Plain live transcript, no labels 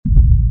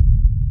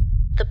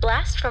The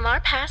Blast from Our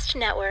Past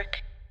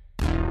Network.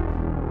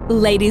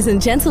 Ladies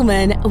and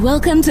gentlemen,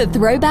 welcome to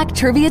Throwback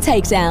Trivia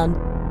Takedown.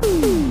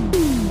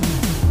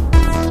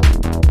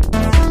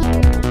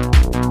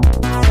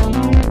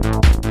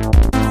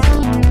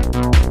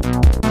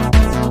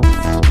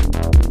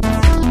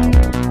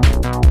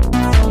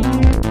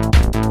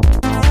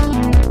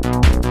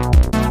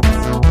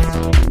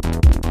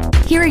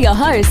 Here are your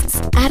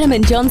hosts, Adam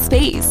and John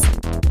Spees.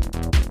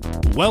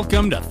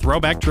 Welcome to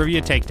Throwback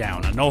Trivia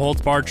Takedown, a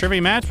no-holds-barred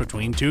trivia match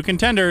between two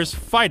contenders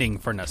fighting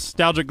for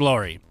nostalgic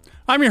glory.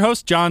 I'm your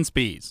host, John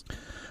Spees.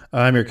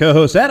 I'm your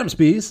co-host, Adam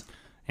Spees.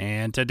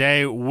 And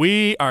today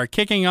we are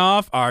kicking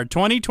off our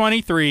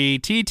 2023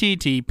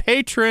 TTT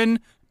Patron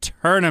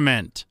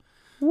Tournament.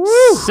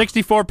 Woo!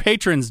 64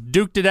 patrons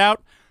duked it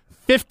out.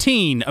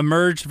 15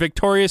 emerged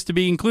victorious to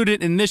be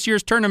included in this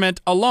year's tournament,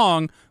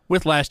 along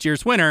with last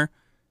year's winner,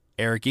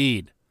 Eric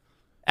Eade.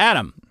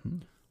 Adam,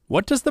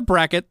 what does the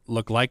bracket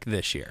look like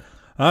this year?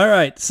 All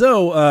right,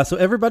 so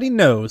everybody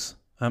knows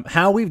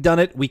how we've done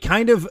it. We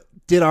kind of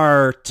did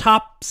our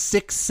top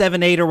 6,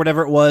 7, 8, or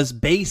whatever it was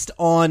based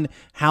on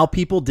how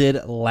people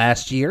did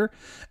last year.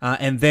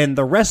 And then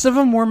the rest of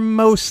them were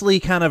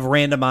mostly kind of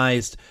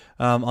randomized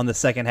on the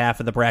second half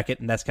of the bracket,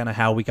 and that's kind of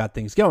how we got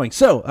things going.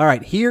 So, all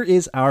right, here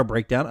is our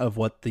breakdown of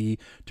what the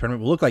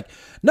tournament will look like.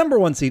 Number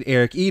 1 seed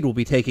Eric Eade will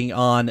be taking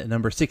on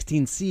number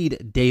 16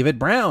 seed David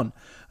Brown.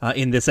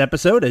 In this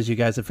episode, as you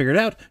guys have figured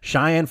out,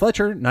 Cheyenne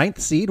Fletcher, 9th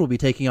seed, will be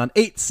taking on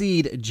 8th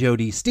seed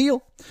Jody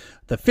Steele.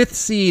 The 5th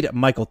seed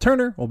Michael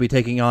Turner will be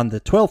taking on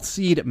the 12th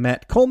seed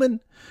Matt Coleman.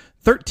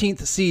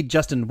 13th seed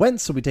Justin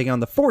Wentz will be taking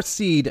on the 4th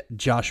seed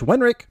Josh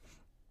Wenrick.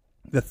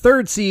 The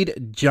 3rd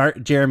seed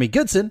Jeremy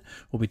Goodson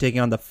will be taking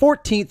on the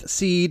 14th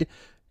seed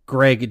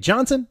Greg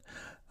Johnson.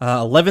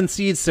 11th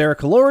seed Sarah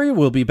Calori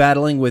will be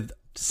battling with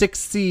 6th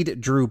seed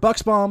Drew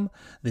Bucksbaum.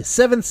 The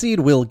 7th seed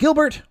Will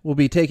Gilbert will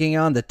be taking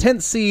on the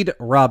 10th seed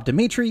Rob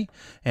Dimitri.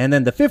 And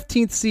then the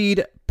 15th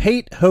seed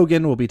Pate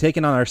Hogan will be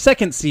taking on our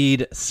 2nd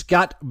seed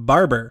Scott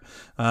Barber.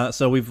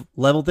 So we've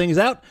leveled things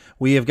out.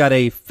 We have got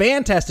a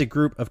fantastic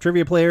group of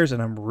trivia players,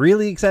 and I'm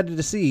really excited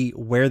to see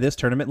where this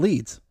tournament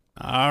leads.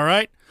 All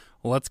right,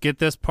 let's get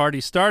this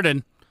party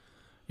started.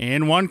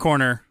 In one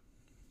corner,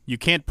 you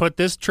can't put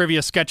this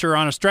trivia sketcher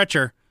on a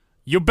stretcher.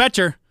 You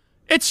betcha,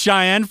 it's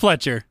Cheyenne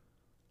Fletcher.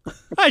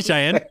 Hi,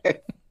 Cheyenne.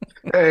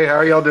 Hey, how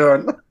are y'all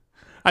doing?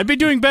 I'd be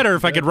doing better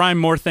if I could rhyme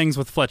more things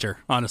with Fletcher,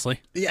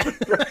 honestly. Yeah.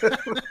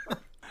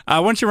 Why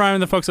don't you rhyme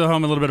the folks at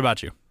home a little bit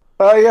about you?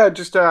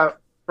 Just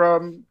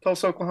from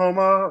Tulsa,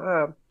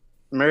 Oklahoma,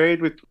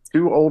 married with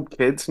 2 old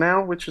kids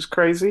now, which is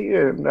crazy,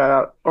 and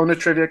own a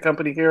trivia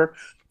company here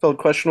called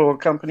Questionable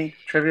Company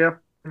Trivia.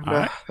 And, All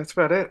right. That's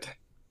about it.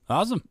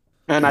 Awesome.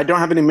 And I don't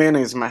have any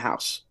mayonnaise in my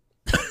house.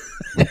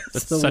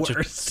 That's the such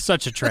worst.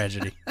 such a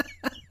tragedy.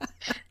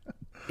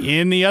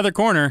 In the other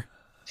corner,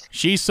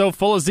 she's so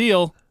full of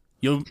zeal,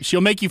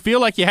 she'll make you feel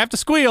like you have to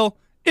squeal.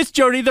 It's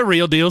Jody the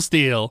Real Deal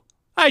Steele.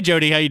 Hi,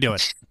 Jody. How you doing?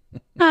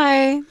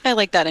 Hi. I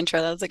like that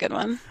intro. That was a good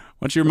one. Why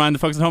don't you remind the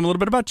folks at home a little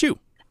bit about you?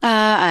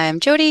 I'm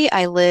Jody.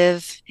 I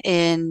live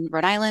in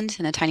Rhode Island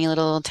in a tiny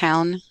little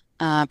town.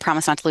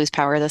 Promise not to lose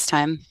power this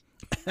time,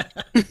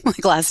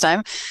 like last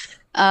time.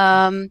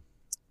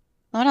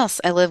 What else?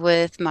 I live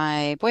with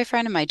my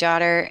boyfriend and my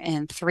daughter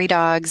and 3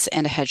 dogs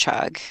and a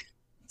hedgehog.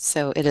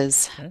 So it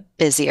is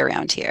busy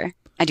around here.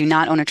 I do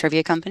not own a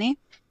trivia company,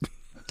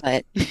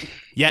 but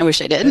I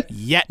wish I did.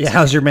 Yet. Yeah,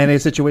 how's your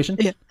mayonnaise situation?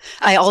 Yeah.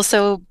 I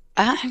also,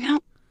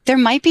 there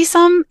might be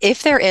some.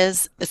 If there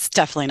is, it's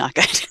definitely not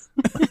good.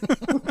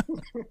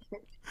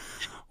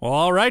 Well,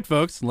 all right,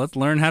 folks. Let's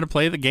learn how to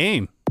play the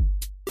game.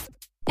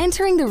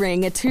 Entering the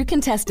ring are 2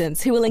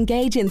 contestants who will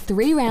engage in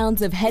 3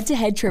 rounds of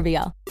head-to-head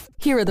trivia.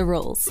 Here are the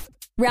rules.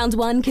 Round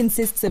 1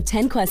 consists of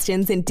 10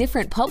 questions in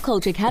different pop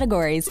culture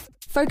categories,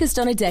 focused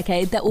on a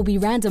decade that will be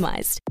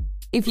randomized.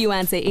 If you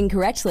answer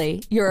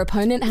incorrectly, your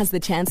opponent has the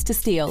chance to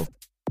steal.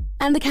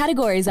 And the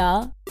categories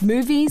are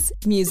movies,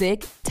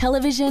 music,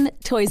 television,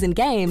 toys and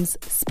games,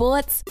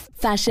 sports,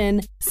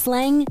 fashion,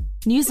 slang,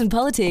 news and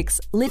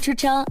politics,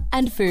 literature,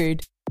 and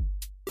food.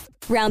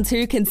 Round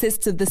 2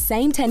 consists of the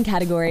same 10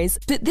 categories,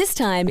 but this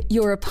time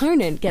your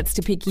opponent gets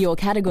to pick your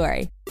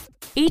category.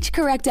 Each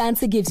correct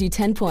answer gives you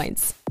 10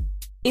 points.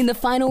 In the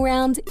final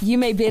round, you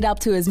may bid up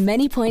to as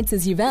many points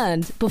as you've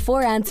earned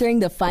before answering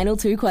the final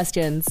 2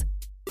 questions.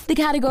 The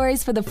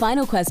categories for the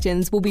final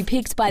questions will be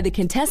picked by the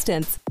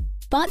contestants,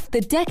 but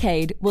the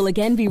decade will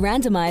again be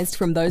randomized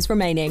from those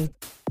remaining.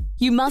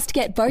 You must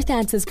get both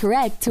answers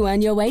correct to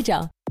earn your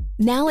wager.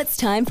 Now it's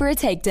time for a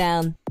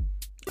takedown.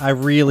 I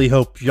really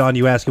hope, John,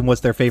 you ask him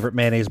what's their favorite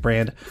mayonnaise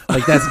brand.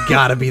 Like, that's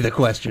gotta be the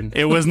question.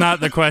 It was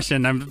not the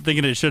question. I'm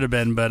thinking it should have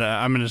been, but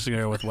I'm just going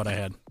to go with what I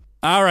had.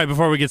 All right,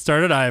 before we get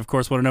started, I, of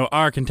course, want to know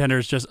our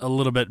contenders just a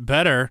little bit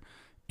better.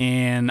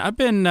 And I've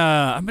been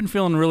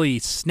feeling really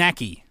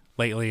snacky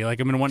lately.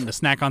 Like, I've been wanting to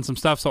snack on some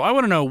stuff. So I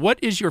want to know, what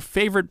is your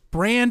favorite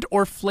brand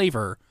or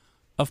flavor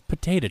of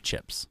potato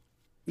chips?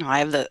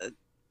 No,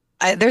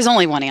 there's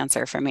only one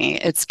answer for me.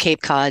 It's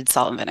Cape Cod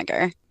salt and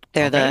vinegar.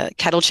 They're the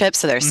kettle chips,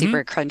 so they're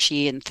super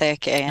crunchy and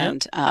thick,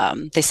 and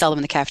they sell them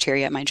in the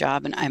cafeteria at my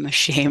job, and I'm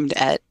ashamed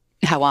at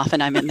how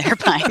often I'm in there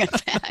buying a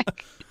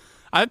pack.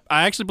 I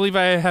actually believe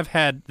I have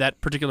had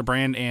that particular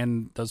brand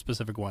and those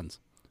specific ones.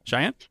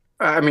 Cheyenne?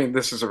 I mean,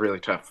 this is a really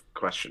tough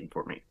question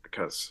for me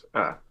because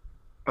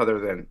other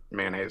than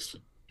mayonnaise.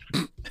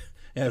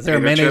 Yeah, is there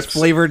a mayonnaise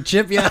flavored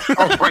chip? Yeah.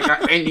 Oh my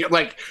God. And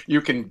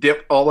you can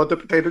dip all of the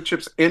potato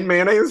chips in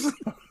mayonnaise.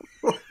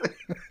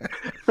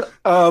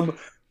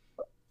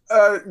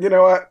 You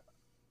know what?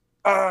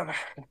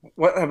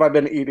 What have I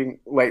been eating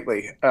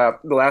lately? The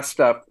last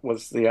stuff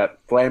was the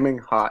flaming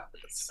hot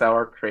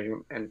sour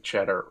cream and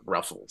cheddar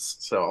Ruffles.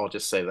 So I'll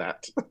just say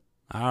that.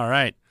 All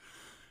right.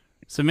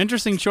 Some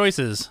interesting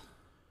choices.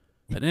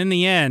 But in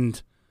the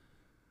end,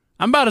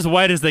 I'm about as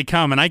white as they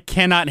come, and I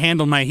cannot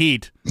handle my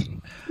heat.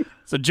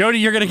 So, Jody,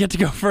 you're going to get to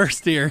go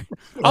first here.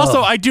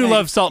 Also, I do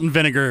love salt and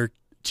vinegar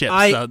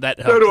chips, so that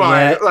helps. So do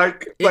I.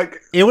 Yeah,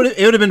 it would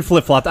have been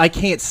flip-flopped. I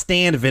can't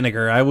stand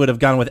vinegar. I would have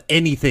gone with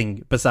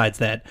anything besides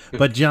that.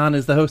 But John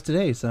is the host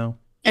today, so...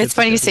 It's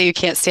funny you say you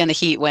can't stand the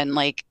heat when,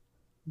 like,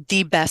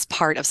 the best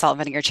part of salt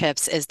and vinegar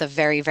chips is the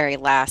very, very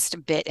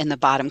last bit in the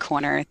bottom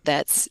corner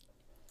that's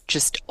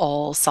just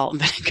all salt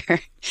and vinegar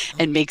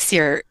and makes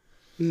your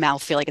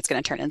mouth feel like it's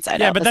going to turn inside out.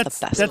 Yeah, but that's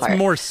part.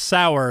 More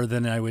sour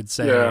than I would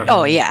say. Yeah.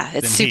 Oh, yeah.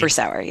 It's super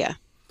sour, yeah.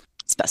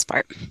 It's the best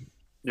part.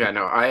 Yeah,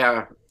 no,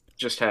 I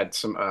just had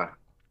some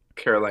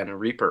Carolina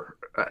Reaper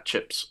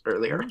chips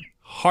earlier.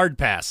 Hard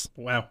pass.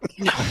 Wow.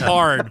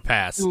 Hard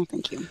pass. Oh,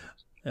 thank you.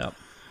 Yep.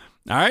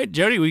 All right,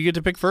 Jody, we get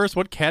to pick first.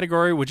 What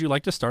category would you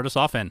like to start us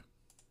off in?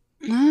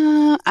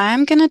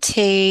 I'm going to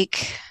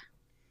take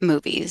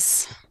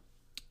movies.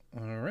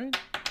 All right.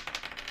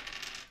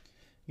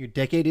 Your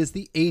decade is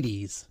the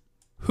 80s.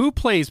 Who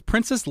plays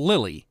Princess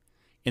Lily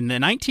in the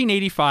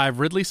 1985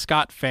 Ridley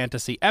Scott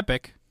fantasy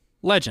epic,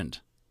 Legend?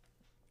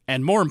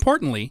 And more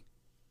importantly,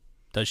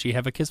 does she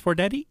have a kiss for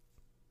daddy?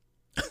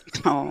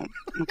 Oh,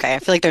 okay. I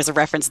feel like there's a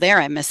reference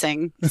there I'm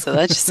missing. So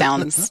that just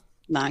sounds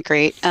not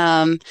great.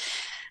 I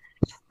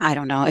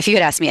don't know. If you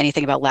had asked me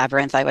anything about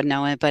Labyrinth, I would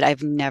know it, but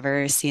I've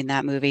never seen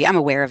that movie. I'm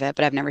aware of it,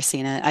 but I've never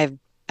seen it.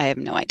 I have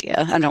no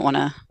idea.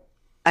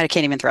 I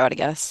can't even throw out a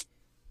guess.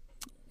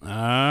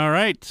 All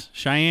right.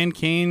 Cheyenne,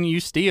 can you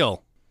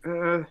steal?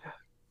 I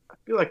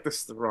feel like this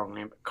is the wrong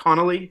name.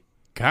 Connolly?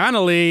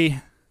 Connolly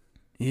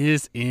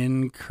is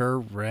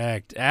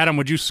incorrect. Adam,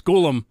 would you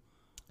school him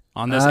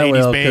on this I 80s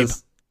will, babe?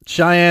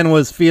 Cheyenne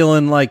was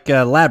feeling like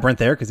Labyrinth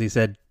there because he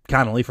said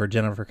Connolly for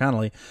Jennifer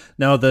Connelly.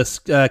 No,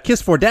 the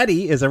Kiss for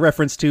Daddy is a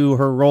reference to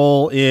her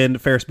role in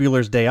Ferris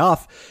Bueller's Day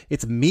Off.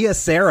 It's Mia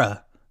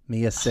Sara.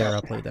 Mia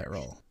Sara played that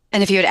role.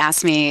 And if you had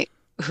asked me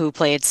who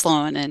played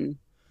Sloane in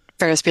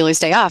Ferris Bueller's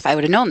Day Off, I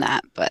would have known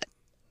that, but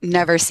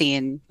never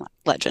seen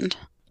Legend.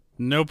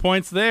 No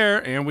points there,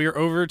 and we are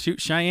over to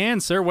Cheyenne.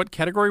 Sir, what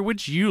category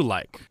would you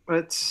like?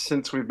 But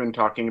since we've been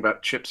talking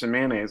about chips and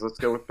mayonnaise, let's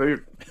go with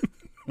food.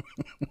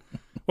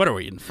 What are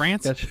we, in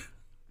France?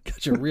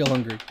 Got you real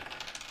hungry.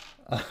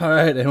 All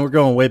right, and we're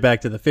going way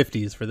back to the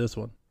 50s for this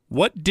one.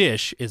 What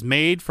dish is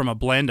made from a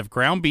blend of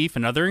ground beef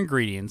and other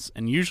ingredients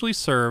and usually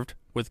served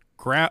with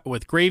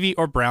gravy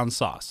or brown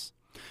sauce?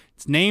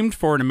 It's named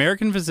for an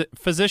American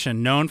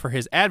physician known for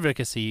his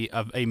advocacy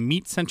of a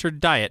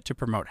meat-centered diet to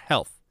promote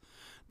health.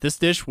 This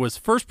dish was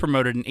first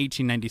promoted in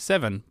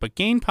 1897, but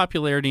gained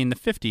popularity in the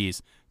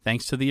 50s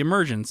thanks to the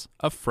emergence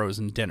of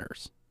frozen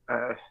dinners.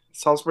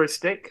 Salisbury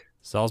steak?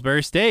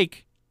 Salisbury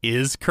steak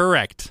is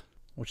correct.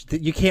 Which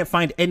you can't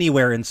find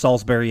anywhere in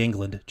Salisbury,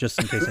 England, just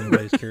in case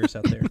anybody's curious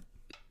out there.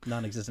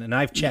 Non-existent. And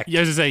I've checked. You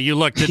have to say, you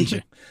looked, didn't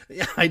you?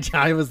 Yeah,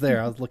 I was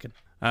there. I was looking.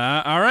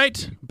 All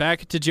right.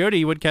 Back to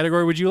Jody. What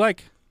category would you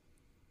like?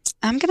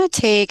 I'm going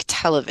to take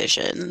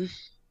television.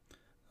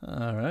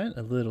 All right.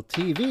 A little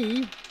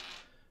TV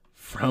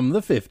from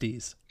the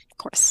 50s. Of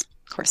course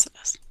it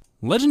is.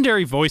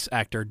 Legendary voice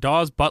actor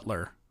Dawes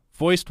Butler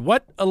voiced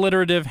what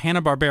alliterative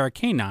Hanna-Barbera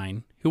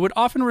canine who would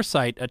often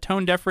recite a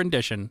tone-deaf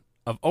rendition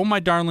of Oh My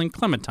Darling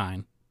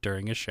Clementine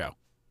during a show?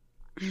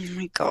 Oh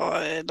my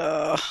God.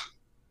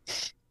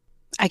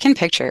 I can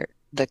picture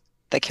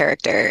the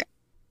character.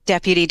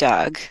 Deputy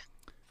Dog.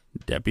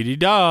 Deputy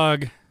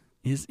Dog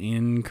is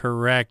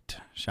incorrect.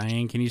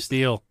 Cheyenne, can you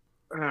steal?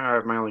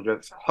 My only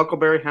guess.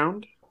 Huckleberry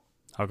Hound?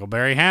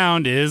 Huckleberry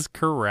Hound is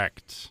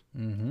correct.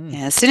 Mm-hmm.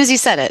 Yeah, as soon as you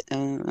said it,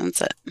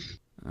 that's it.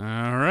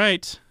 All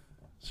right.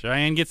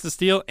 Cheyenne gets to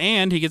steal,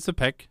 and he gets to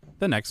pick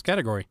the next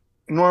category.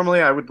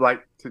 Normally, I would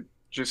like to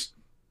just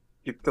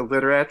get the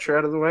literature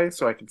out of the way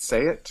so I can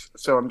say it.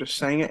 So I'm just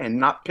saying it and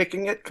not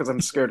picking it because I'm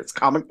scared it's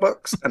comic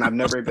books, and I've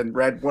never even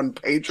read one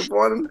page of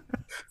one.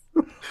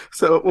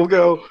 So we'll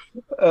go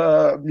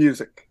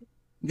music.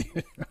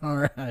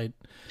 All right.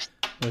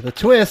 With a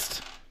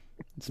twist,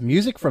 it's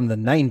music from the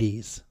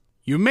 90s.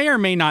 You may or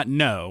may not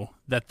know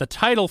that the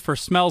title for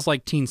Smells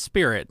Like Teen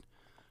Spirit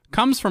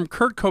comes from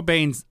Kurt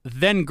Cobain's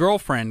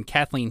then-girlfriend,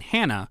 Kathleen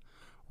Hanna,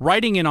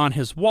 writing it on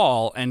his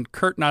wall and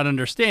Kurt not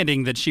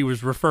understanding that she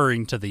was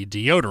referring to the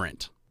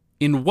deodorant.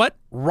 In what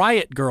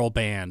Riot Girl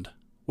band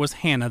was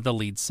Hanna the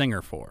lead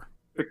singer for?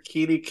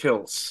 Bikini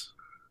Kills.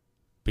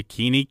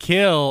 Bikini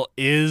Kill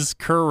is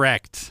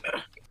correct.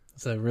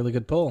 It's a really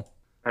good poll.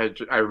 I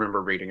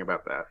remember reading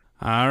about that.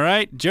 All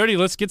right, Jody,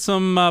 let's get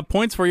some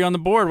points for you on the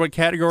board. What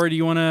category do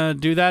you want to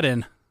do that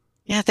in?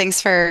 Yeah,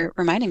 thanks for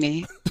reminding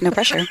me. No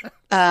pressure.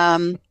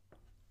 Oh,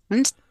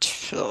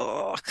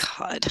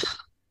 God.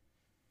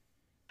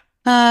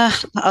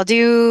 I'll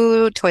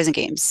do toys and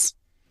games.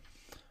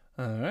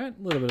 All right,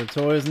 a little bit of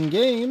toys and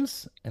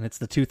games, and it's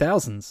the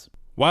 2000s.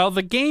 While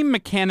the game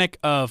mechanic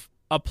of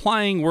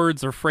applying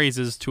words or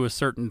phrases to a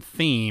certain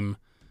theme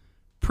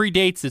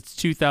predates its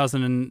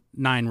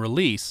 2009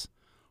 release,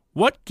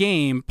 what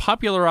game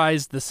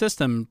popularized the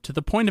system to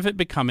the point of it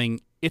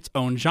becoming its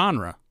own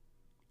genre?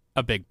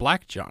 A big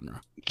black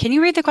genre. Can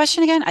you read the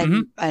question again?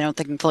 I don't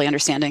think I'm fully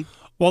understanding.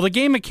 While the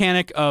game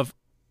mechanic of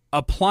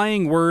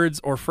applying words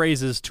or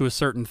phrases to a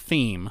certain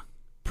theme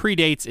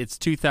predates its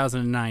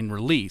 2009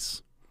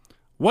 release,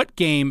 what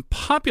game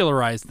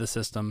popularized the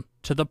system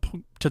to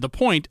the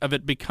point of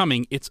it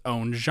becoming its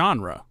own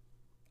genre?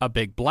 A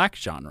big black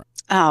genre.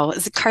 Oh,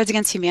 is it Cards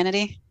Against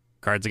Humanity?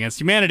 Cards Against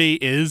Humanity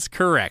is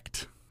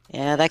correct.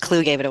 Yeah, that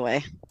clue gave it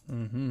away.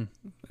 Mm-hmm.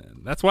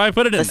 That's why I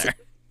put it in there.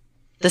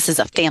 This is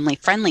a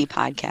family-friendly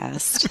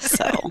podcast,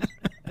 so...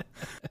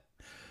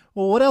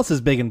 Well, what else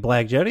is big and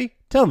black, Jody?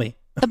 Tell me.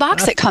 The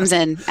box it comes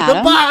in,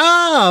 Adam.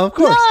 Oh, of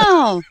course.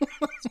 No!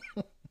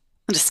 I'll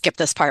just skip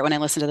this part when I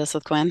listen to this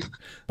with Quinn.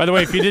 By the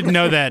way, if you didn't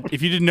know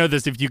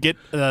this, if you get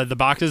the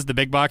boxes, the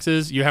big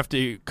boxes, you have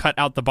to cut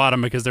out the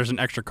bottom because there's an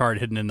extra card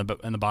hidden in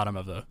the bottom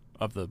of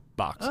the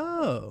box.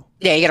 Oh.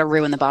 Yeah, you got to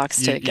ruin the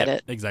box to get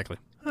it. Exactly.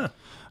 Huh.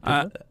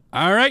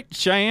 All right,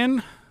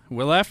 Cheyenne.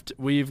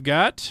 We've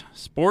got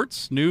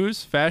sports,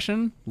 news,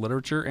 fashion,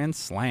 literature, and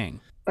slang.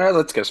 All right,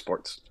 let's go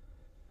sports.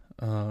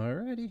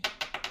 Alrighty.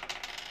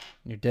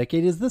 Your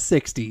decade is the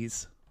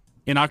 60s.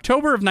 In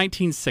October of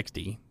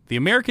 1960, the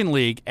American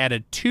League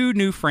added 2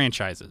 new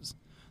franchises,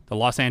 the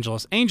Los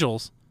Angeles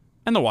Angels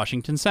and the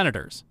Washington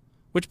Senators,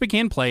 which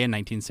began play in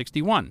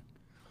 1961.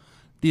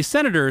 The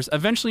Senators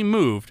eventually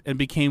moved and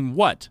became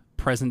what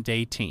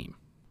present-day team?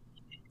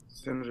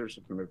 Senators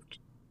have moved.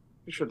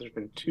 I'm sure there's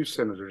been 2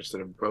 Senators that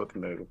have both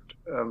moved.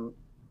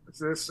 Is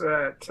this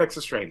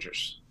Texas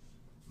Rangers?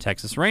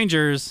 Texas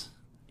Rangers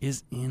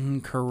is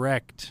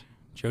incorrect.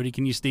 Jody,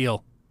 can you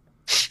steal?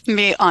 To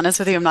be honest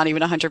with you, I'm not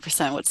even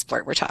 100% what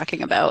sport we're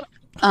talking about.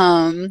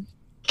 Can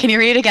you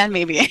read it again?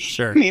 Maybe.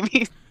 Sure.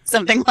 Maybe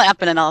something will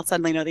happen and I'll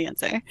suddenly know the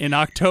answer. In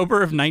October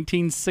of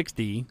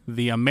 1960,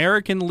 the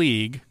American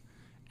League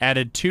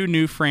added 2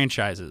 new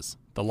franchises,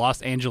 the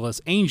Los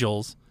Angeles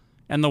Angels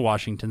and the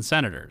Washington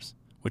Senators,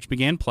 which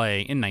began play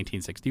in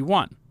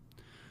 1961.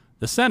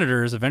 The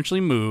Senators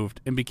eventually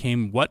moved and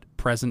became what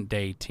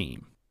present-day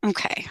team?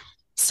 Okay.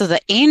 So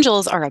the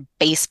Angels are a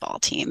baseball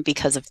team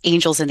because of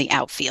Angels in the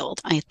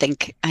outfield. I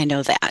think I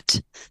know that.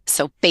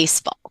 So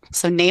baseball.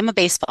 So name a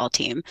baseball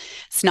team.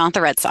 It's not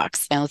the Red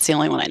Sox. Now it's the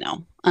only one I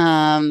know.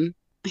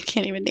 I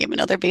can't even name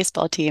another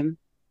baseball team.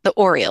 The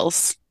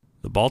Orioles.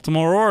 The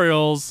Baltimore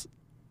Orioles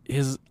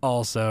is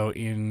also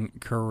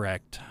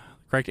incorrect.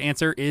 The correct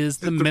answer is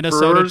the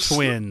Minnesota Brewers?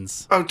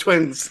 Twins. Oh,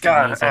 Twins.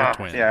 God. Minnesota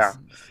Twins. Yeah.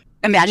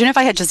 Imagine if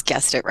I had just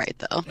guessed it right,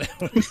 though.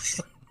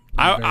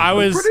 I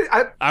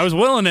was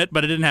willing it,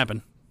 but it didn't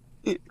happen.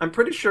 I'm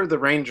pretty sure the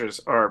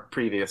Rangers are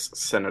previous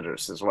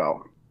Senators as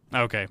well.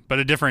 Okay, but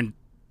a different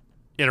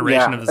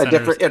iteration of the Senators. A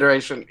different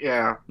iteration,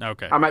 yeah.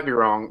 Okay. I might be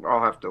wrong.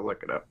 I'll have to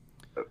look it up.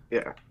 But,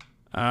 yeah.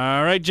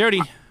 All right,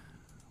 Jody.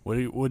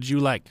 What would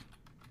you like?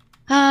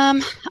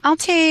 I'll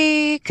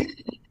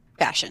take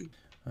fashion.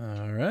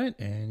 All right,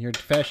 and your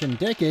fashion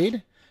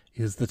decade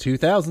is the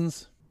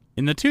 2000s.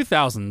 In the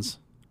 2000s,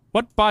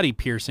 what body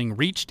piercing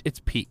reached its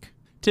peak?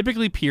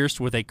 Typically pierced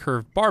with a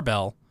curved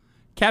barbell,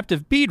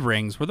 captive bead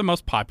rings were the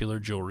most popular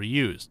jewelry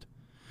used.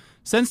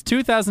 Since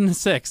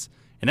 2006,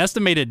 an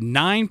estimated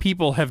 9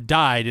 people have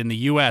died in the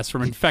U.S.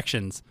 from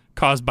infections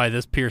caused by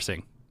this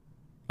piercing,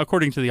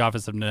 according to the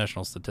Office of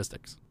National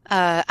Statistics.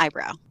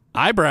 Eyebrow.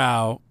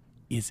 Eyebrow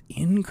is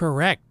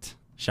incorrect.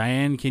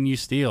 Cheyenne, can you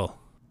steal?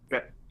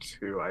 Got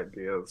 2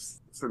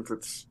 ideas. Since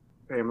it's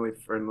family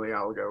friendly,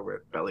 I'll go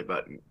with belly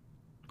button.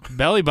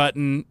 Belly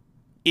button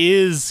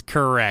is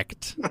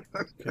correct.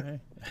 Okay.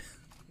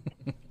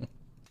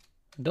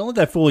 Don't let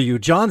that fool you.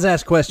 John's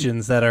asked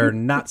questions that are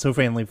not so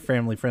family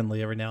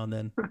friendly every now and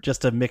then,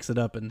 just to mix it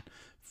up and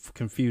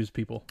confuse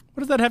people.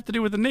 What does that have to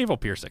do with the navel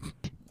piercing?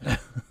 All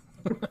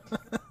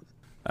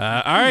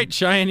right,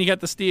 Cheyenne, you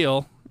got the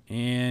steal,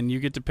 and you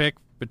get to pick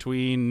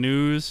between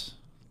news,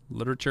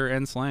 literature,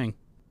 and slang.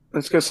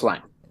 Let's go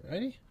slang.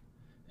 Ready?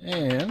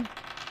 And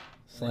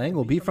slang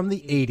will be from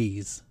the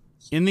 80s.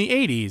 In the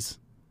 80s,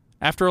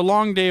 after a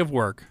long day of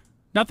work,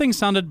 nothing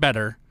sounded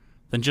better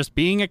than just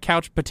being a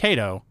couch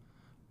potato,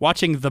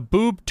 watching the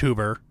boob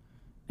tuber,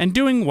 and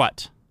doing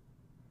what?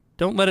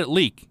 Don't let it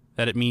leak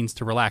that it means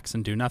to relax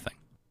and do nothing.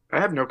 I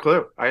have no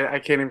clue. I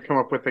can't even come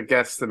up with a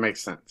guess that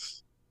makes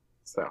sense.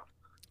 So.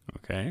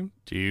 Okay.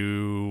 Do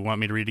you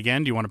want me to read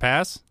again? Do you want to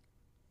pass?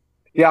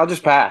 Yeah, I'll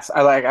just pass.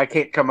 I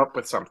can't come up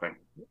with something.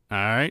 All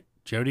right.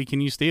 Jody,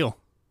 can you steal?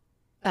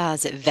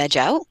 Is it Veg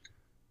Out?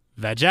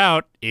 Veg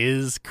Out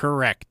is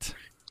correct.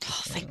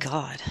 Oh, thank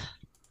God.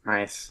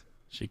 Nice.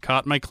 She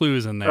caught my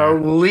clues in there. Oh,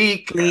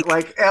 leek,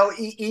 like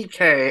Leek,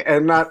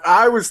 and not.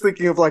 I was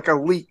thinking of like a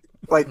leak,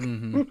 like.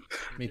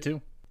 Me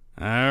too.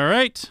 All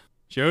right,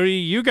 Jody,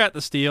 you got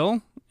the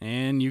steal,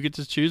 and you get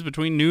to choose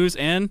between news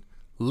and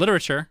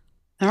literature.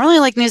 I really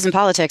like news and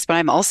politics, but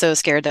I'm also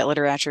scared that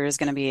literature is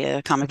going to be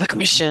a comic book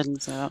question.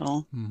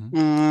 So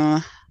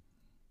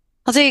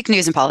I'll take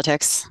news and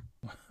politics.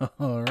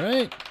 All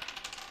right.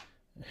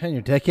 And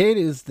your decade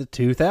is the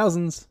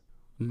 2000s.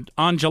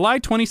 On July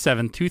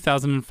 27,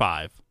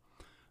 2005,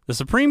 the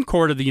Supreme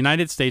Court of the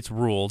United States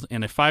ruled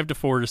in a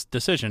 5-4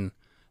 decision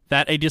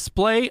that a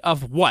display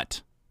of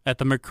what at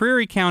the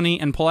McCreary County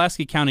and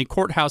Pulaski County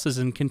courthouses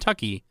in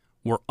Kentucky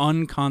were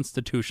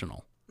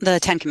unconstitutional. The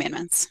Ten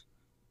Commandments.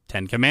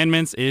 10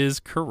 Commandments is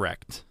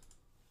correct.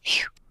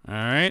 Phew. All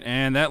right,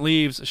 and that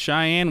leaves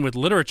Cheyenne with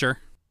literature.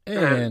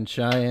 And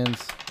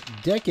Cheyenne's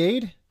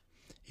decade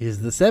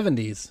is the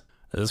 70s.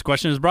 This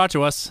question is brought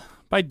to us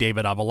by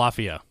David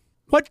Abalafia.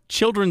 What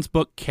children's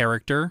book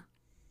character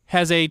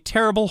has a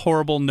terrible,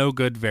 horrible, no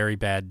good, very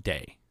bad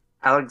day?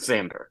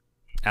 Alexander.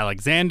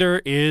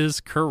 Alexander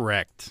is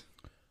correct.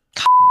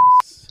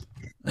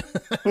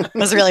 I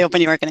was really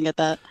hoping you weren't going to get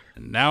that.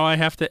 And now I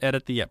have to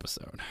edit the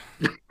episode.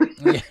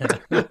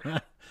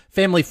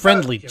 Family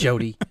friendly,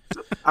 Jody.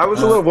 I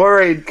was a little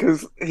worried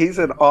because he's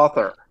an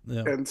author.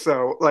 Yeah. And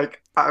so,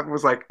 like, I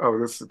was like, oh,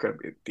 this is going to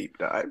be a deep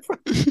dive.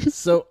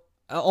 So,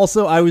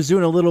 also, I was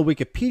doing a little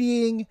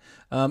Wikipediaing,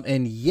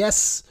 and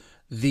yes,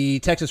 the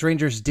Texas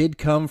Rangers did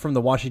come from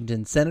the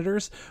Washington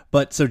Senators.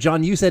 But, so,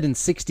 John, you said in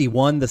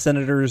 61, the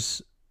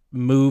Senators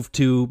moved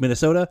to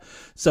Minnesota.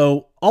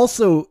 So,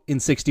 also in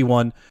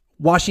 61,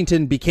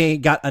 Washington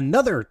got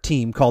another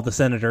team called the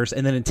Senators,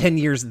 and then in 10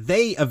 years,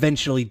 they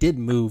eventually did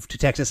move to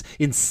Texas.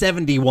 In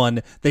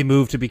 71, they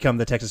moved to become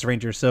the Texas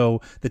Rangers.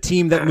 So the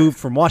team that moved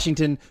from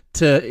Washington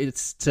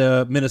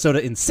to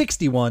Minnesota in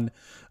 61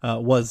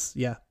 was,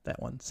 that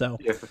one. So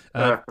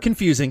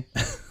confusing,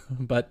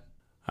 but...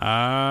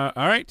 all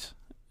right.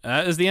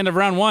 That is the end of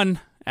round one.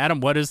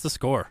 Adam, what is the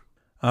score?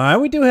 All right,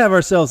 we do have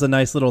ourselves a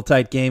nice little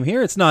tight game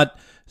here. It's not...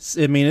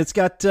 I mean, it's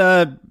got,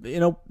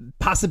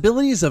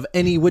 possibilities of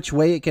any which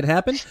way it could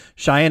happen.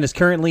 Cheyenne is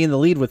currently in the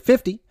lead with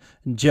 50.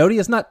 And Jody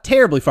is not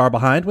terribly far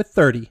behind with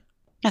 30.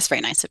 That's very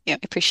nice of you. I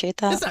appreciate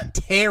that. It's not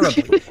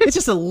terribly. It's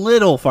just a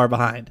little far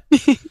behind.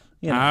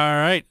 All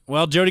right.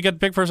 Well, Jody got to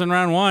pick first in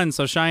round one.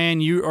 So,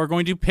 Cheyenne, you are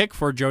going to pick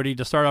for Jody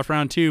to start off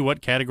round two.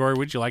 What category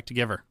would you like to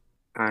give her?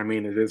 I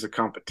mean, it is a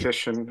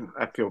competition.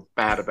 I feel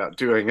bad about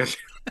doing it.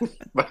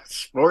 But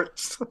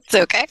sports. It's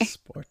okay.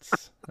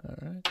 Sports. All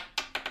right.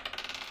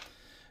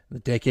 The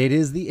decade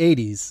is the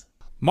 80s.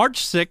 March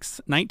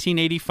 6,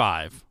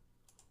 1985.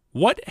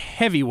 What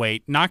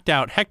heavyweight knocked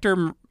out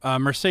Hector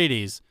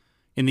Mercedes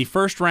in the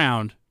first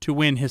round to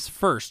win his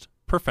first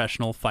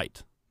professional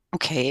fight?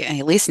 Okay, I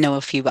at least know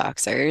a few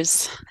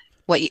boxers.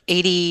 What,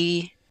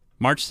 80?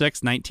 March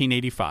 6,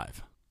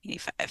 1985.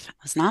 85. I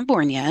was not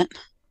born yet,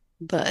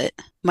 but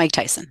Mike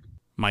Tyson.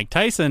 Mike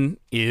Tyson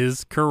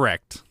is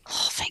correct.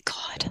 Oh, thank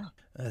God.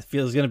 I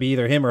feel it's going to be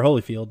either him or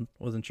Holyfield.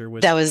 Wasn't sure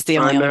which. That was the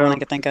only other one I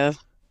could think of.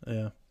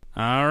 Yeah.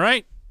 All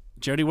right.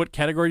 Jody, what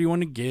category do you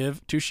want to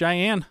give to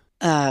Cheyenne?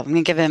 I'm going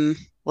to give him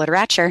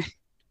literature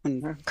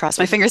and cross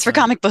my fingers for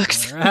comic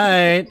books. All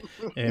right.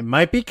 It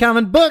might be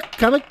comic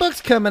books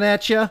coming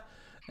at you.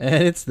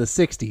 And it's the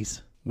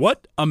 60s.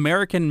 What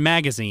American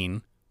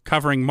magazine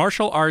covering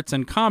martial arts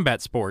and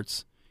combat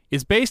sports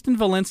is based in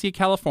Valencia,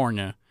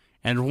 California,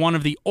 and one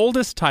of the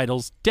oldest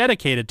titles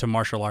dedicated to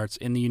martial arts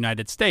in the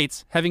United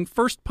States, having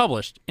first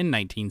published in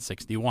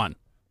 1961?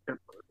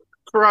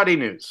 Karate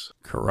News.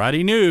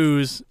 Karate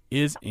News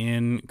is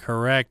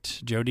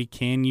incorrect. Jody,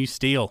 can you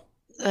steal?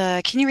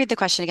 Can you read the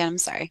question again? I'm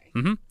sorry.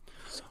 Mm-hmm.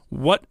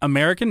 What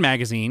American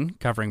magazine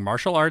covering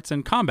martial arts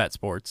and combat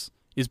sports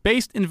is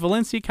based in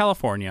Valencia,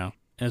 California,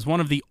 and is one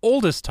of the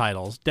oldest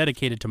titles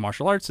dedicated to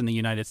martial arts in the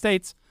United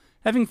States,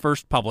 having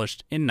first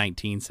published in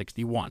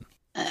 1961?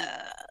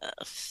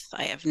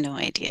 I have no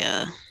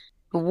idea.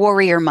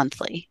 Warrior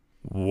Monthly.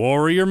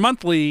 Warrior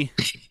Monthly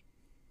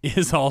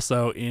is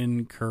also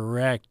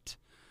incorrect.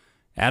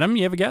 Adam,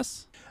 you have a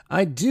guess?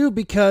 I do,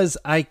 because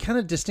I kind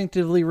of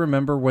distinctively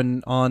remember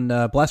when on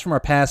Blast from Our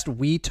Past,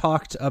 we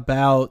talked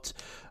about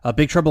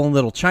Big Trouble in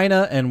Little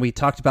China, and we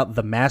talked about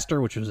The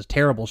Master, which was a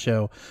terrible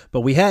show.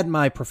 But we had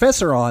my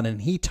professor on,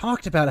 and he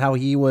talked about how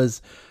he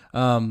was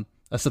a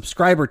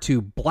subscriber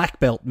to Black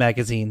Belt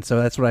magazine,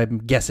 so that's what I'm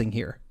guessing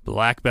here.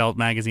 Black Belt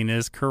magazine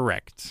is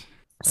correct.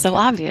 So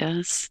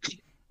obvious.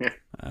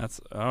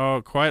 That's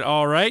quite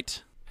all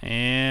right.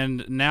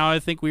 And now I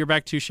think we are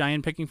back to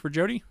Cheyenne picking for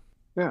Jody.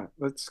 Yeah,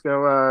 let's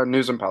go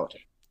news and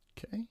politics.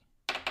 Okay.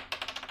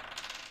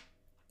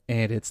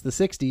 And it's the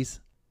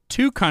 60s.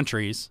 2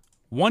 countries,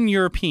 1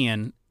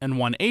 European and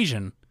 1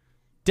 Asian,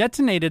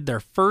 detonated their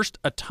first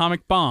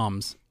atomic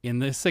bombs in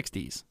the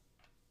 60s.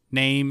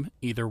 Name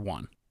either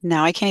one.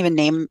 Now I can't even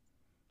name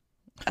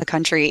a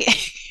country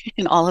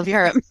in all of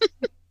Europe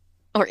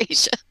or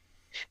Asia.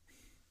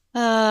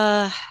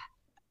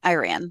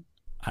 Iran.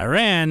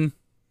 Iran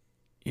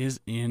is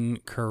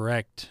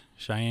incorrect.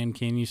 Cheyenne,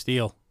 can you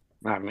steal?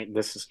 I mean,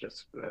 this is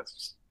just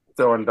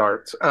throwing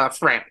darts.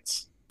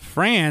 France.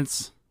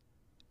 France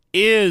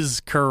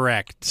is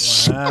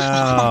correct.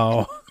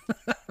 Wow.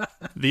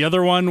 The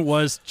other one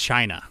was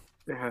China.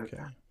 Yeah,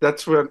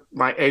 that's what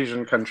my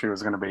Asian country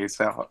was going to be.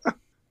 So,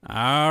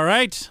 all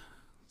right.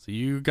 So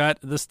you got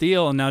the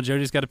steal, and now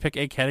Jody's got to pick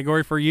a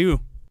category for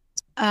you.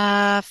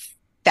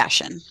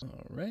 Fashion.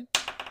 All right.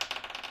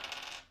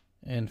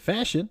 And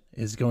fashion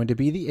is going to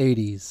be the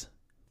 80s.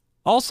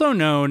 Also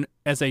known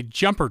as a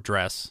jumper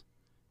dress,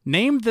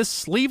 name this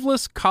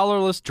sleeveless,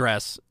 collarless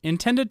dress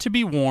intended to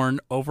be worn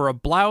over a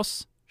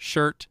blouse,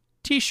 shirt,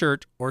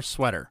 t-shirt, or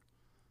sweater.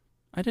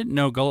 I didn't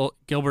know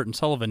Gilbert and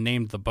Sullivan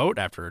named the boat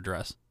after a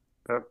dress.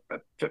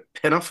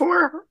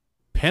 Pinafore?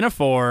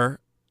 Pinafore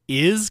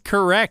is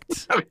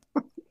correct.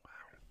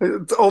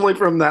 It's only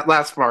from that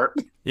last part.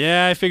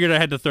 Yeah, I figured I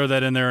had to throw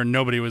that in there, and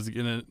nobody was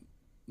going to...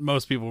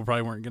 Most people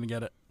probably weren't going to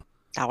get it.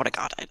 I would have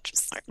got it.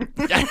 Just like...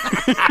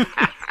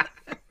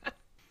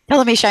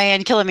 Killing me,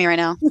 Cheyenne. Killing me right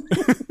now.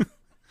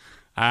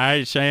 All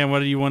right, Cheyenne, what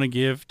do you want to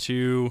give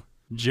to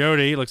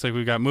Jody? Looks like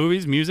we've got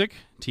movies, music,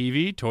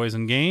 TV, toys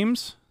and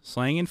games,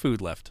 slang, and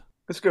food left.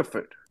 Let's go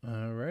food.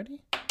 All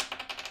righty.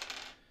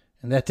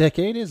 And that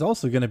decade is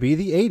also going to be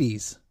the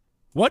 80s.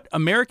 What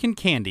American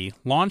candy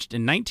launched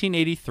in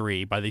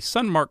 1983 by the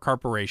Sunmark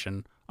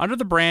Corporation under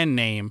the brand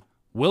name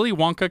Willy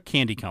Wonka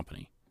Candy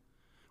Company?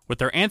 With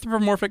their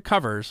anthropomorphic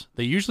covers,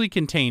 they usually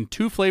contain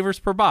 2 flavors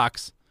per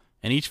box,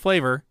 and each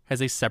flavor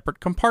has a separate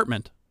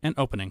compartment and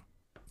opening.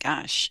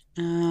 Gosh.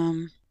 I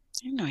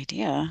have no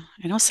idea.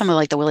 I know some of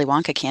like the Willy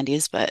Wonka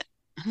candies, but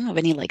I don't know of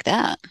any like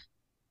that.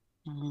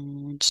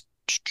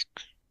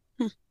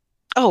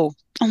 Oh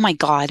my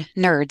God.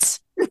 Nerds.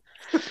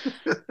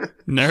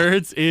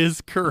 Nerds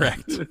is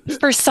correct.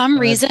 For some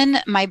reason,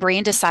 my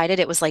brain decided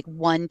it was like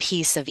one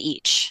piece of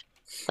each.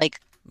 Like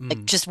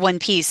just one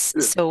piece.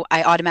 So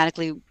I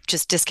automatically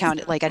just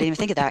discounted. Like I didn't even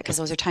think of that because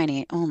those are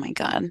tiny. Oh my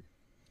God.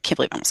 Can't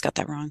believe I almost got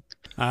that wrong.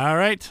 All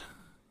right.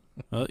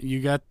 Well, you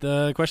got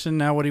the question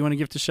now. What do you want to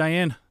give to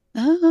Cheyenne?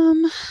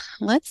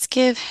 Let's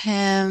give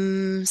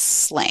him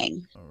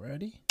slang.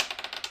 Alrighty.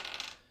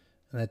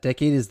 And that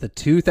decade is the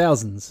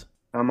 2000s.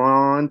 I'm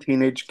on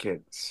Teenage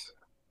Kids.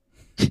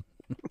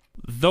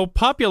 Though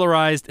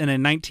popularized in a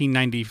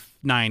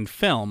 1999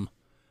 film,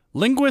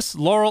 linguist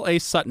Laurel A.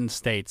 Sutton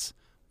states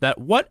that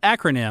what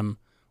acronym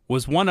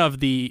was one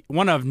of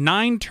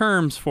 9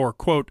 terms for,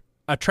 quote,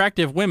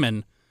 attractive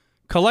women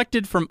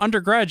collected from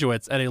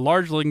undergraduates at a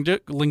large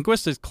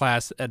linguistics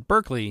class at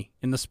Berkeley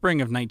in the spring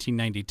of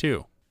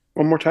 1992.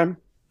 One more time.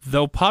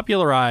 Though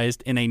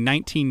popularized in a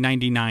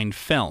 1999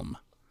 film,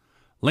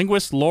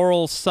 linguist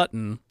Laurel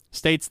Sutton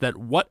states that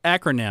what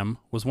acronym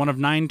was one of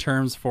 9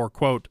 terms for,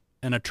 quote,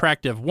 an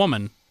attractive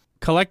woman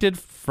collected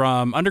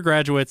from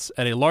undergraduates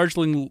at a large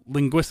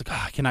linguistics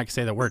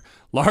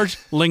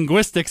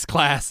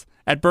class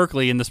at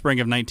Berkeley in the spring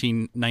of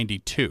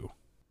 1992.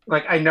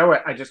 Like, I know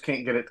it, I just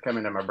can't get it to come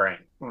into my brain.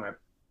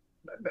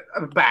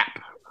 BAP.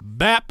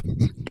 BAP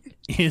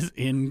is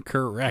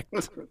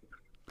incorrect.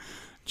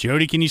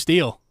 Jody, can you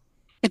steal?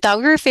 I thought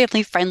we were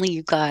family friendly,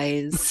 you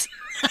guys.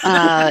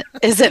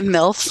 Is it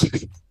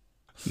MILF?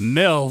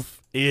 MILF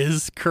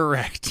is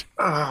correct.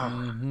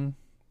 Mm-hmm.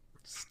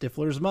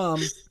 Stifler's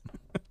mom.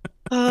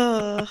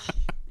 All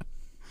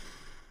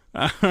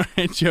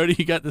right, Jody,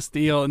 you got the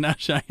steal, and now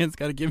Cheyenne's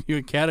got to give you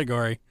a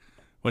category.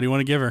 What do you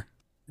want to give her?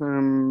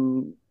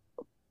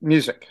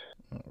 Music.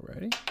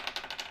 Alrighty.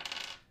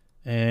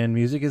 And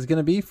music is going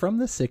to be from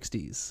the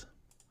 60s.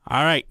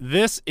 All right,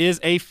 this is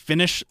a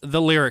finish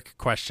the lyric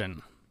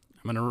question.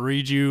 I'm going to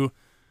read you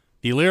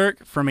the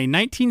lyric from a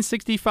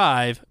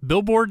 1965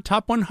 Billboard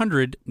Top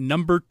 100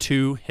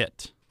 #2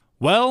 hit.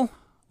 Well,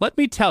 let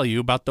me tell you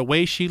about the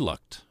way she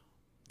looked,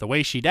 the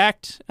way she'd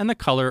act, and the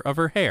color of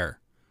her hair.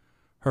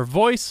 Her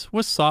voice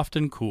was soft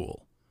and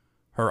cool.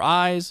 Her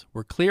eyes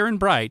were clear and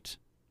bright,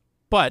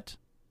 but,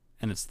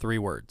 and it's 3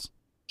 words.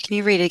 Can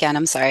you read it again?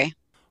 I'm sorry.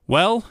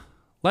 Well,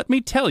 let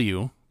me tell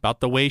you about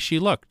the way she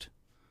looked,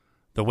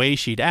 the way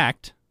she'd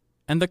act,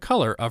 and the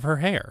color of her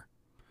hair.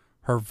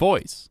 Her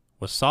voice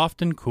was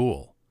soft and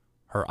cool.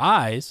 Her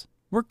eyes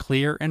were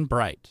clear and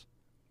bright,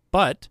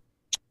 but...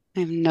 I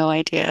have no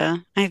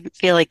idea. I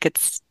feel like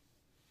it's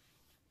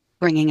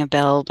ringing a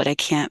bell, but I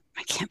can't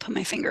put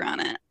my finger on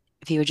it.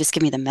 If you would just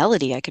give me the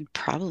melody, I could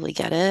probably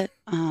get it.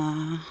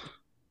 I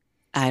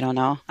don't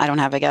know. I don't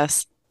have a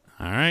guess.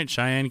 All right,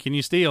 Cheyenne, can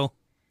you steal?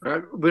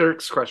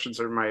 Lyrics questions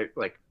are my,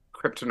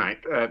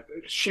 kryptonite.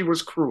 She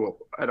was cruel.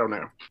 I don't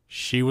know.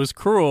 She was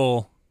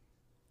cruel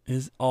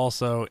is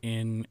also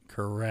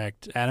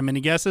incorrect. Adam, any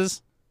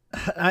guesses?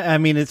 I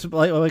mean, it's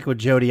like with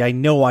Jody. I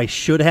know I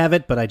should have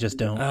it, but I just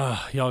don't.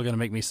 Y'all gonna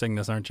make me sing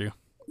this, aren't you?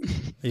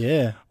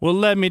 Yeah. Well,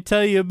 let me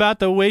tell you about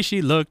the way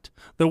she looked,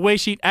 the way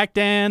she'd act,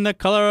 and the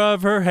color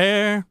of her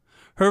hair.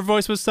 Her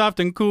voice was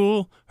soft and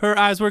cool. Her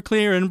eyes were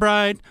clear and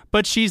bright,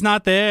 but she's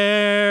not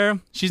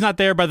there. She's not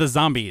there by the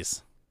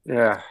Zombies.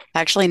 Yeah.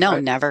 Actually, no,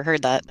 never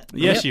heard that.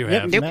 Yes, you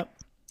have. Nope.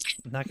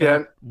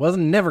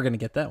 Wasn't never gonna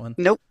get that one.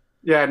 Nope.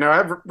 Yeah, no,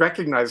 I've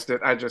recognized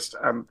it.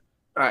 I'm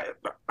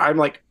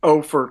like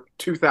 0 for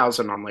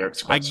 2,000 on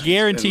lyrics. I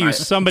guarantee you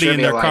somebody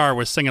in their car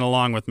was singing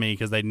along with me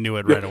because they knew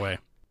it right away.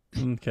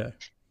 Okay.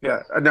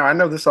 Yeah, no, I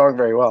know the song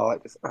very well.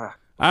 All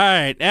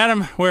right,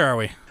 Adam, where are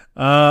we?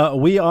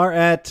 We are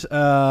at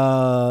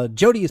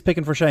Jody is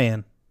picking for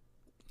Cheyenne.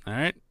 All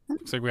right.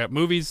 Looks like we got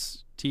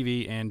movies,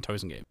 TV, and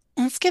toys and games.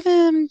 Let's give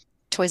him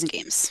toys and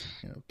games.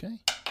 Okay.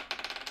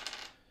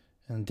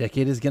 And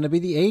decade is going to be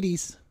the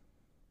 80s.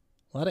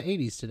 A lot of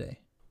 80s today.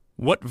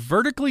 What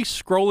vertically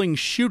scrolling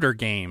shooter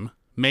game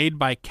made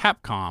by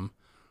Capcom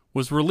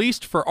was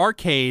released for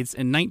arcades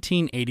in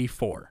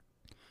 1984?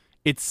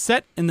 It's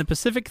set in the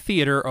Pacific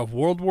Theater of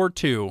World War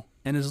II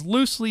and is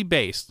loosely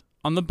based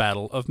on the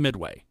Battle of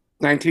Midway.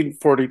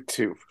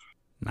 1942.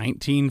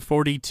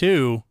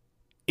 1942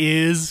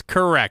 is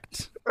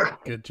correct.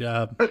 Good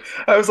job.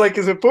 I was like,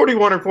 is it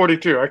 41 or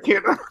 42?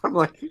 I'm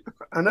like,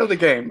 I know the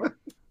game.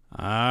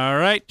 All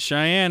right,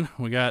 Cheyenne,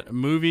 we got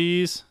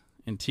movies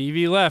and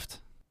TV left.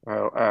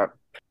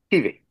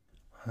 TV.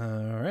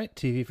 All right,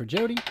 TV for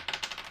Jody.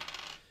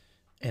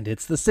 And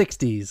it's the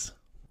 60s.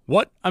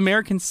 What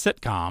American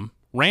sitcom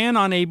ran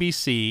on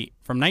ABC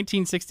from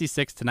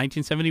 1966 to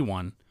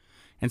 1971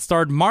 and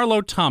starred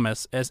Marlo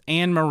Thomas as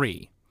Anne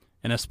Marie,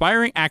 an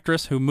aspiring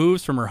actress who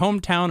moves from her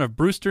hometown of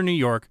Brewster, New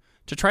York,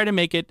 to try to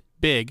make it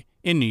big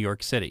in New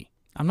York City?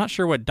 I'm not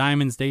sure what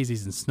diamonds,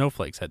 daisies, and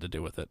snowflakes had to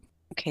do with it.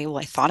 Okay, well,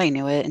 I thought I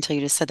knew it until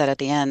you just said that at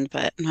the end,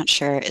 but I'm not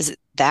sure. Is it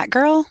That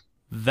Girl?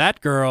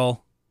 That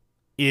Girl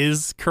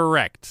is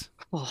correct.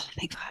 Oh,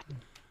 thank God.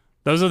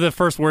 Those are the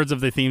first words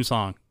of the theme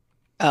song.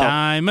 Oh.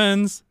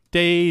 Diamonds,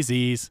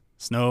 daisies,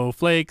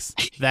 snowflakes,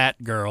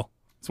 That Girl.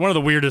 It's one of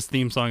the weirdest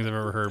theme songs I've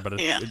ever heard, but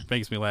it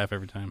makes me laugh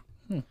every time.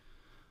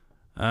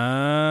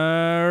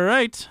 All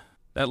right.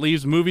 That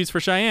leaves movies for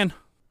Cheyenne.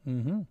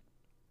 Mm-hmm.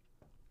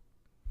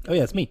 Oh,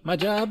 yeah, it's me. My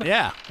job.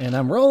 Yeah. And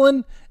I'm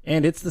rolling,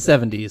 and it's the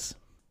 70s.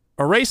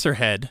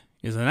 Eraserhead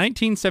is a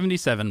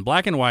 1977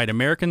 black and white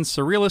American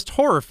surrealist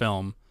horror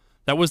film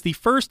that was the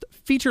first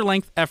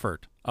feature-length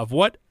effort of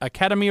what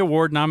Academy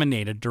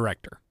Award-nominated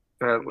director?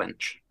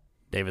 Lynch.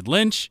 David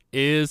Lynch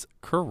is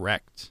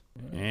correct.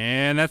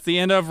 And that's the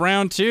end of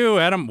round 2.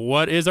 Adam,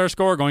 what is our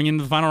score going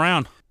into the final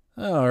round?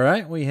 All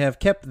right, we have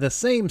kept the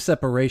same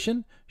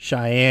separation.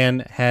 Cheyenne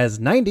has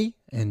 90,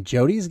 and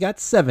Jody's got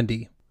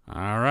 70.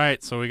 All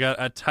right, so we got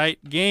a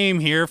tight game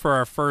here for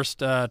our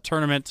first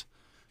tournament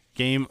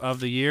game of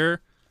the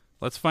year.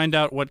 Let's find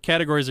out what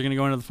categories are going to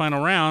go into the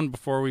final round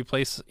before we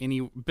place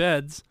any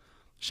bets.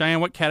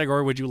 Cheyenne, what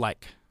category would you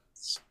like?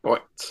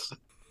 Sports.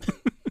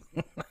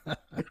 All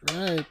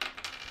right.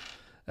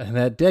 And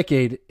that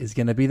decade is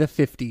going to be the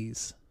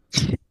 50s.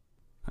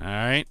 All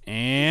right,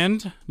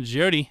 and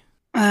Jody?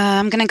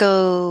 I'm going to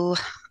go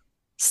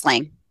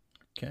slang.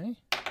 Okay.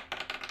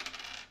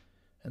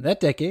 And that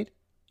decade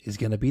is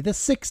going to be the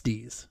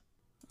 60s.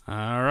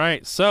 All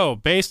right. So,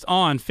 based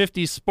on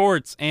 50s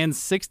sports and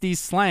 60s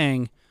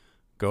slang,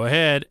 go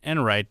ahead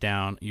and write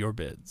down your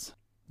bids.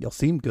 Y'all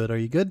seem good. Are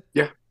you good?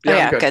 Yeah.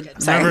 Yeah,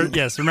 good. Sorry.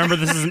 Remember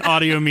this is an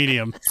audio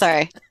medium.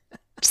 Sorry. I'm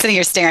sitting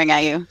here staring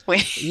at you.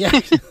 Wait. Yeah.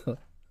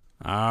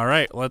 All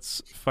right.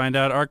 Let's find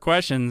out our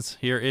questions.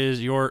 Here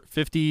is your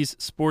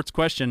 50s sports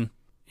question.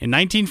 In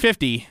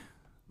 1950,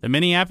 the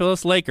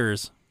Minneapolis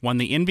Lakers won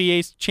the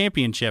NBA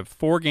championship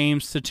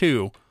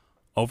 4-2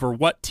 over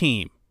what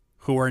team,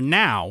 who are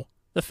now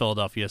the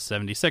Philadelphia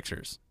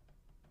 76ers?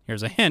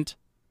 Here's a hint.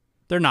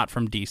 They're not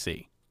from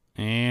D.C.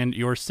 And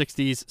your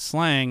 60s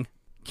slang.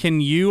 Can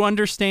you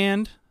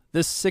understand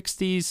this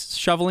 60s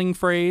shoveling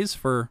phrase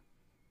for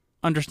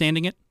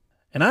understanding it?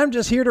 And I'm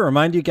just here to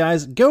remind you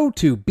guys, go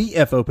to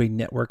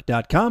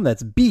BFOPnetwork.com.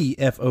 That's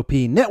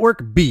BFOP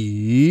Network,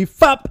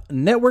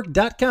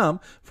 BFOPnetwork.com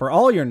for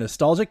all your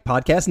nostalgic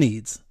podcast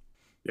needs.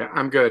 Yeah,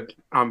 I'm good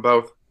on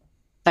both.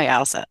 Oh, yeah,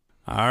 all set.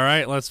 All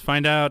right, let's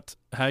find out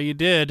how you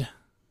did.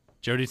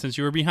 Jody, since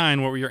you were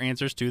behind, what were your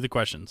answers to the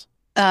questions?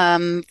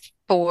 For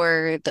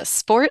the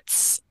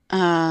sports,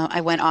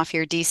 I went off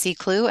your DC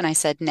clue and I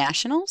said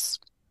Nationals, ?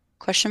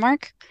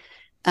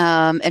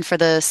 And for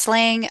the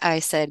slang, I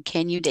said,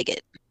 can you dig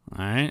it?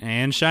 All right,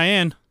 and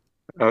Cheyenne.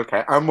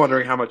 Okay, I'm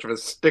wondering how much of a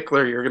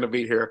stickler you're going to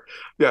be here.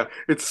 Yeah,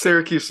 it's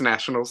Syracuse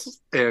Nationals,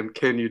 and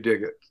can you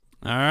dig it?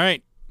 All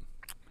right.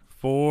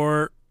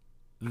 For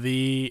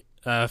the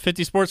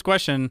 50 sports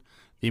question,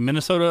 the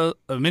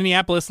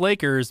Minneapolis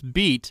Lakers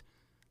beat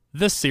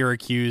the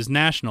Syracuse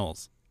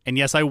Nationals. And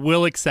yes, I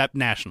will accept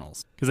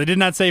Nationals, because I did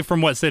not say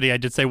from what city, I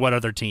did say what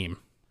other team.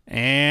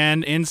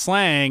 And in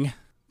slang,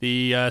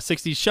 the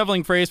 60s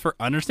shoveling phrase for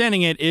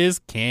understanding it is,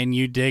 can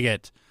you dig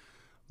it?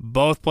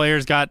 Both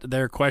players got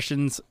their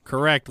questions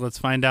correct. Let's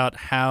find out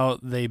how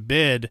they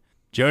bid.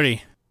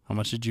 Jody, how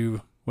much did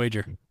you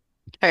wager?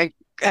 I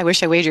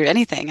wish I wagered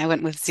anything. I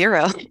went with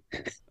 0.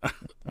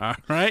 All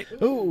right.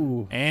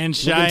 Ooh. And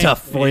Cheyenne.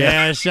 Tough for you.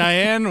 Yeah,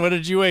 Cheyenne, what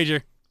did you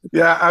wager?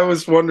 Yeah, I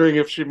was wondering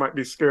if she might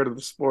be scared of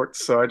the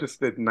sports, so I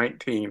just did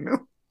 19. All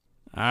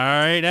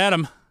right,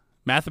 Adam.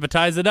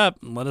 mathematize it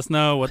up and let us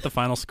know what the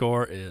final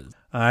score is.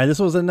 All right, this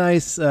was a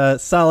nice,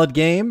 solid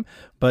game,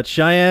 but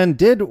Cheyenne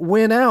did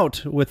win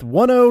out with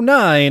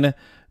 109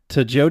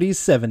 to Jody's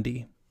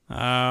 70.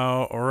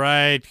 All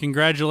right.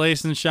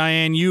 Congratulations,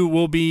 Cheyenne. You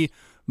will be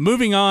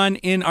moving on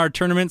in our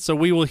tournament, so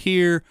we will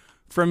hear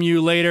from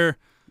you later.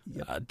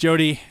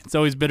 Jody, it's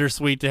always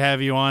bittersweet to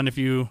have you on if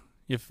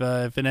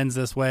it ends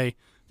this way.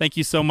 Thank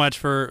you so much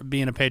for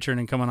being a patron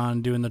and coming on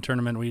and doing the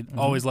tournament. We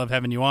always love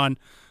having you on.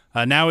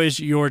 Now is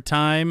your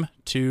time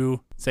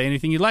to say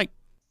anything you'd like.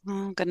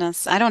 Oh,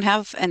 goodness. I don't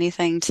have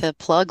anything to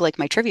plug like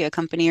my trivia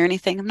company or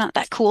anything. I'm not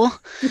that cool.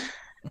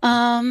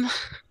 Let's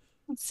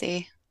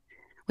see.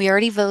 We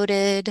already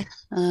voted.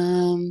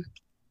 Let's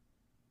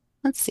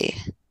see.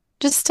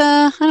 Just,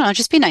 I don't know,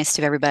 just be nice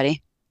to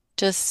everybody.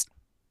 Just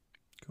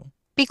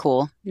be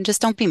cool. And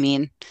just don't be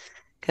mean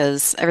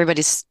because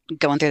everybody's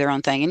going through their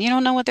own thing and you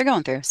don't know what they're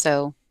going through.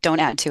 So don't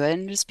add to it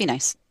and just be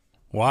nice.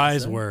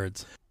 Wise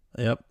words.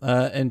 Yep.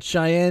 And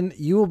Cheyenne,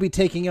 you will be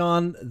taking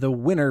on the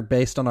winner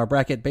based on our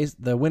bracket,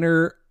 the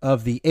winner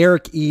of the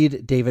Eric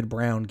Eid David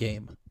Brown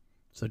game.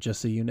 So just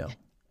so you know.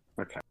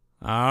 Okay.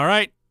 All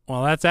right.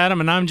 Well, that's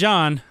Adam and I'm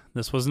John.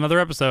 This was another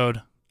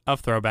episode of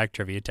Throwback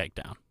Trivia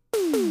Takedown.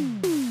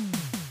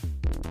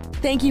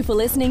 Thank you for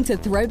listening to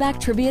Throwback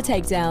Trivia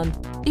Takedown.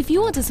 If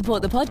you want to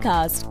support the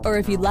podcast, or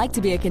if you'd like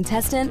to be a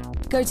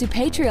contestant, go to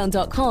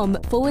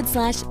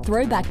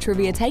patreon.com/Throwback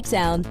Trivia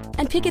Takedown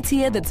and pick a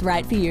tier that's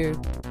right for you.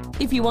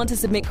 If you want to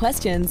submit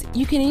questions,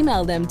 you can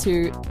email them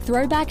to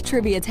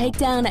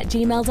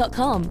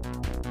throwbacktriviatakedown@gmail.com.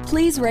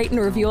 Please rate and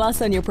review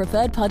us on your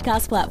preferred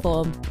podcast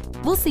platform.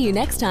 We'll see you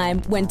next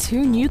time when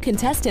 2 new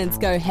contestants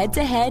go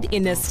head-to-head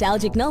in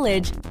nostalgic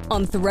knowledge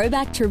on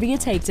Throwback Trivia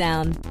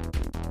Takedown.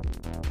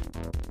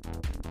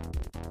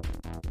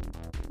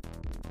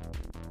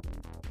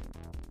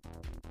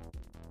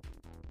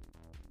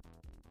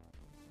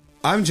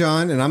 I'm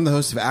John, and I'm the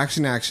host of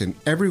Action Action.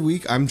 Every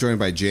week, I'm joined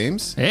by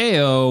James.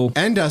 Heyo.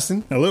 And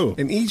Dustin. Hello.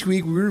 And each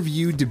week, we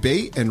review,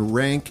 debate, and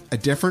rank a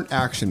different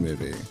action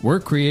movie.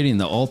 We're creating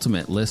the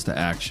ultimate list of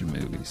action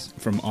movies.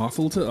 From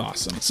awful to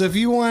awesome. So if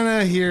you want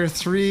to hear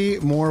 3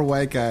 more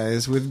white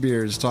guys with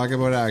beards talk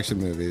about action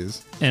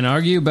movies. And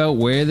argue about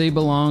where they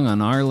belong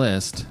on our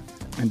list.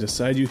 And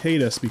decide you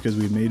hate us because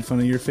we made fun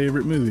of your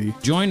favorite movie.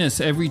 Join us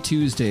every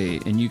Tuesday,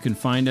 and you can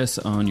find us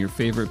on your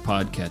favorite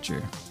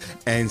podcatcher.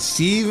 And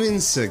Steven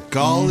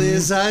Seagal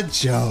is a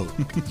joke.